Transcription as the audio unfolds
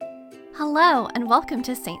Hello, and welcome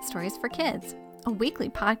to Saint Stories for Kids, a weekly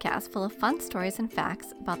podcast full of fun stories and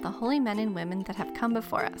facts about the holy men and women that have come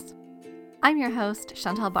before us. I'm your host,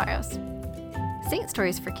 Chantal Barros. Saint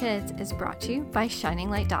Stories for Kids is brought to you by Shining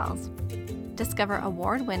Light Dolls. Discover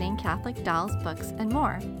award-winning Catholic dolls, books, and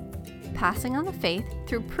more. Passing on the faith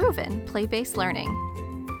through proven play-based learning.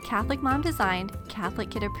 Catholic mom designed,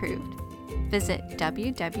 Catholic kid approved. Visit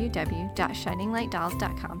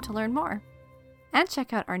www.shininglightdolls.com to learn more. And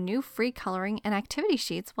check out our new free coloring and activity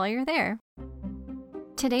sheets while you're there.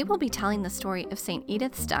 Today we'll be telling the story of St.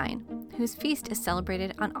 Edith Stein, whose feast is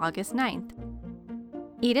celebrated on August 9th.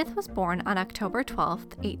 Edith was born on October 12,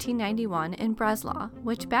 1891 in Breslau,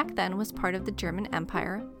 which back then was part of the German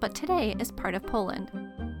Empire, but today is part of Poland.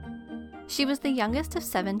 She was the youngest of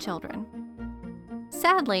 7 children.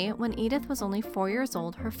 Sadly, when Edith was only 4 years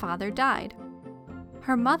old, her father died.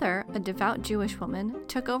 Her mother, a devout Jewish woman,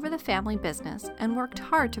 took over the family business and worked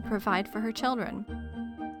hard to provide for her children.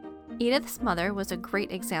 Edith's mother was a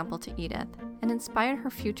great example to Edith and inspired her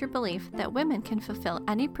future belief that women can fulfill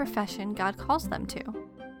any profession God calls them to.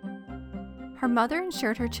 Her mother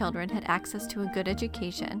ensured her children had access to a good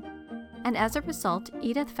education, and as a result,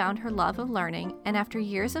 Edith found her love of learning and after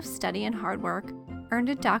years of study and hard work, earned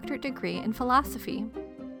a doctorate degree in philosophy.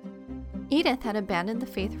 Edith had abandoned the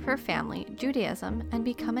faith of her family, Judaism, and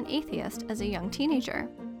become an atheist as a young teenager.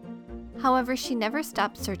 However, she never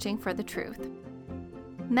stopped searching for the truth.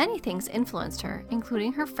 Many things influenced her,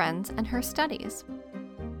 including her friends and her studies.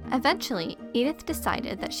 Eventually, Edith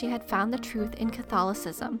decided that she had found the truth in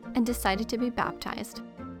Catholicism and decided to be baptized.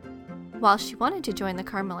 While she wanted to join the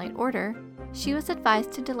Carmelite order, she was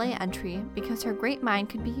advised to delay entry because her great mind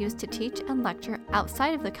could be used to teach and lecture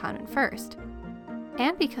outside of the convent first,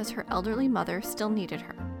 and because her elderly mother still needed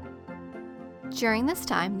her. During this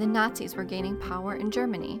time, the Nazis were gaining power in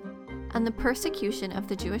Germany, and the persecution of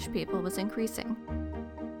the Jewish people was increasing.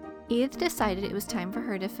 Edith decided it was time for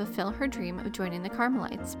her to fulfill her dream of joining the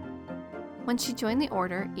Carmelites. When she joined the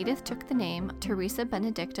order, Edith took the name Teresa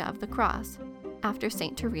Benedicta of the Cross, after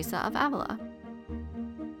Saint Teresa of Avila.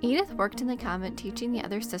 Edith worked in the convent teaching the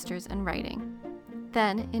other sisters and writing.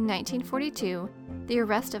 Then, in 1942, the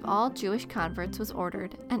arrest of all Jewish converts was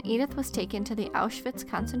ordered, and Edith was taken to the Auschwitz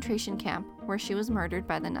concentration camp where she was murdered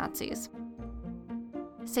by the Nazis.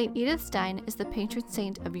 St. Edith Stein is the patron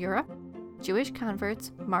saint of Europe, Jewish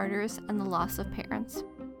converts, martyrs, and the loss of parents.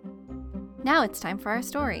 Now it's time for our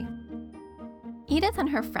story. Edith and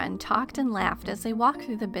her friend talked and laughed as they walked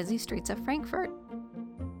through the busy streets of Frankfurt.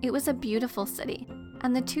 It was a beautiful city,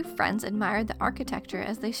 and the two friends admired the architecture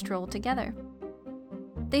as they strolled together.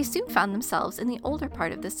 They soon found themselves in the older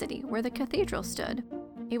part of the city where the cathedral stood.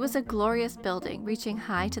 It was a glorious building reaching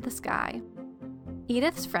high to the sky.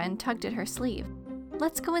 Edith's friend tugged at her sleeve.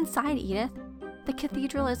 "Let's go inside, Edith. The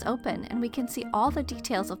cathedral is open and we can see all the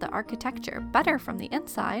details of the architecture better from the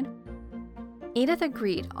inside." Edith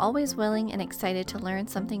agreed, always willing and excited to learn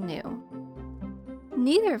something new.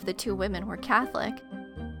 Neither of the two women were Catholic.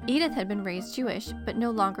 Edith had been raised Jewish but no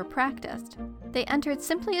longer practiced. They entered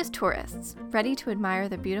simply as tourists, ready to admire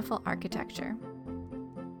the beautiful architecture.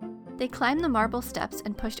 They climbed the marble steps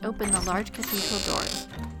and pushed open the large cathedral doors.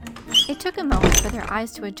 It took a moment for their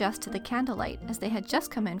eyes to adjust to the candlelight as they had just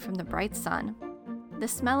come in from the bright sun. The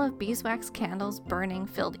smell of beeswax candles burning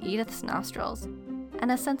filled Edith's nostrils, and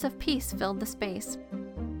a sense of peace filled the space.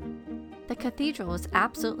 The cathedral was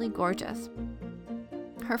absolutely gorgeous.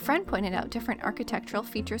 Her friend pointed out different architectural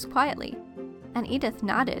features quietly, and Edith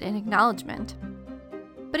nodded in acknowledgement.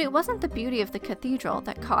 But it wasn't the beauty of the cathedral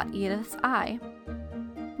that caught Edith's eye.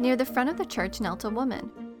 Near the front of the church knelt a woman,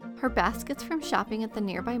 her baskets from shopping at the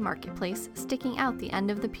nearby marketplace sticking out the end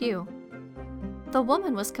of the pew. The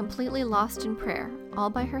woman was completely lost in prayer, all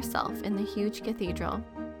by herself in the huge cathedral.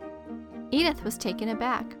 Edith was taken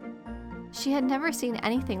aback. She had never seen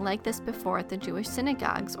anything like this before at the Jewish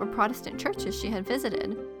synagogues or Protestant churches she had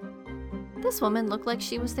visited. This woman looked like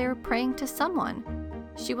she was there praying to someone.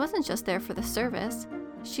 She wasn't just there for the service.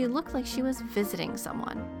 She looked like she was visiting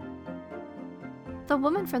someone. The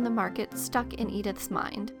woman from the market stuck in Edith's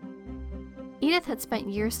mind. Edith had spent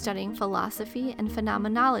years studying philosophy and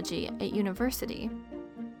phenomenology at university.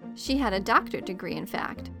 She had a doctorate degree, in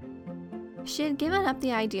fact. She had given up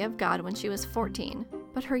the idea of God when she was 14,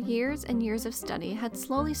 but her years and years of study had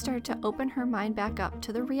slowly started to open her mind back up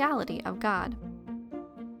to the reality of God.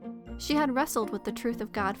 She had wrestled with the truth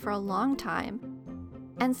of God for a long time,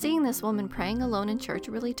 and seeing this woman praying alone in church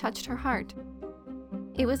really touched her heart.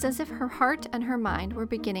 It was as if her heart and her mind were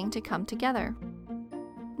beginning to come together.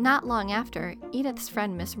 Not long after, Edith's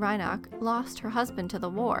friend Miss Reinach lost her husband to the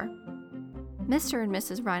war. Mr. and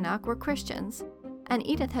Mrs. Reinach were Christians, and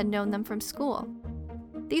Edith had known them from school.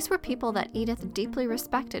 These were people that Edith deeply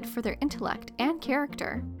respected for their intellect and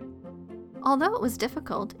character. Although it was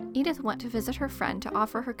difficult, Edith went to visit her friend to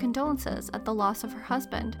offer her condolences at the loss of her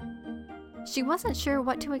husband. She wasn't sure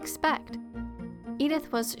what to expect.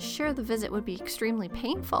 Edith was sure the visit would be extremely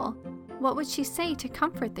painful. What would she say to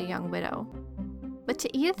comfort the young widow? But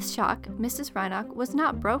to Edith's shock, Mrs. Reinach was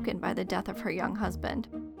not broken by the death of her young husband.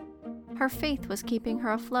 Her faith was keeping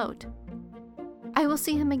her afloat. "I will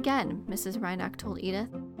see him again," Mrs. Reinach told Edith.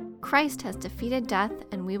 "Christ has defeated death,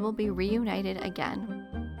 and we will be reunited again."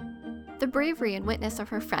 The bravery and witness of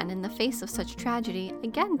her friend in the face of such tragedy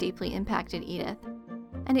again deeply impacted Edith,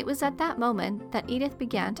 and it was at that moment that Edith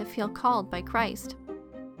began to feel called by Christ.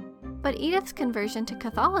 But Edith's conversion to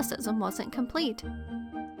Catholicism wasn't complete.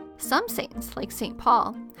 Some saints, like St.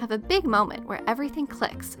 Paul, have a big moment where everything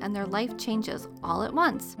clicks and their life changes all at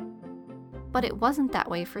once. But it wasn't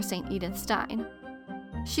that way for St. Edith Stein.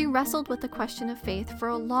 She wrestled with the question of faith for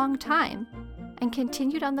a long time and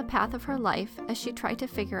continued on the path of her life as she tried to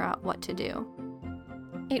figure out what to do.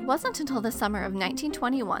 It wasn't until the summer of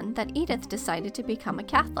 1921 that Edith decided to become a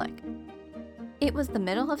Catholic. It was the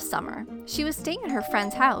middle of summer. She was staying at her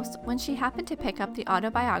friend's house when she happened to pick up the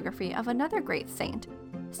autobiography of another great saint,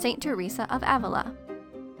 Saint Teresa of Avila.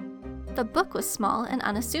 The book was small and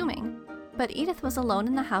unassuming, but Edith was alone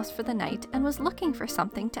in the house for the night and was looking for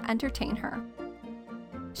something to entertain her.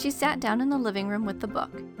 She sat down in the living room with the book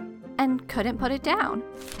and couldn't put it down.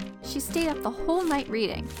 She stayed up the whole night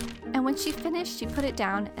reading, and when she finished, she put it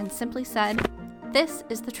down and simply said, "This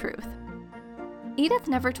is the truth." Edith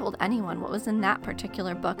never told anyone what was in that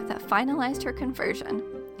particular book that finalized her conversion.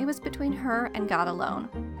 It was between her and God alone.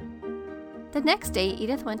 The next day,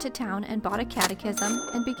 Edith went to town and bought a catechism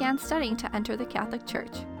and began studying to enter the Catholic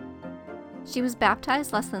Church. She was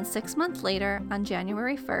baptized less than 6 months later on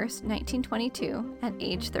January 1st, 1922, at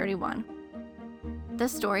age 31. The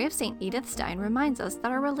story of St. Edith Stein reminds us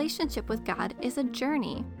that our relationship with God is a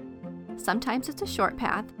journey. Sometimes it's a short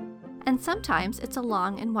path, and sometimes it's a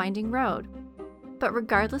long and winding road. But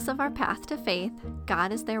regardless of our path to faith,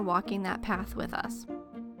 God is there walking that path with us.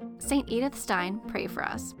 St. Edith Stein, pray for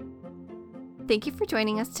us. Thank you for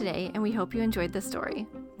joining us today, and we hope you enjoyed this story.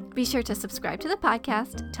 Be sure to subscribe to the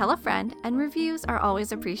podcast, tell a friend, and reviews are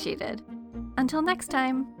always appreciated. Until next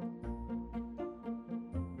time!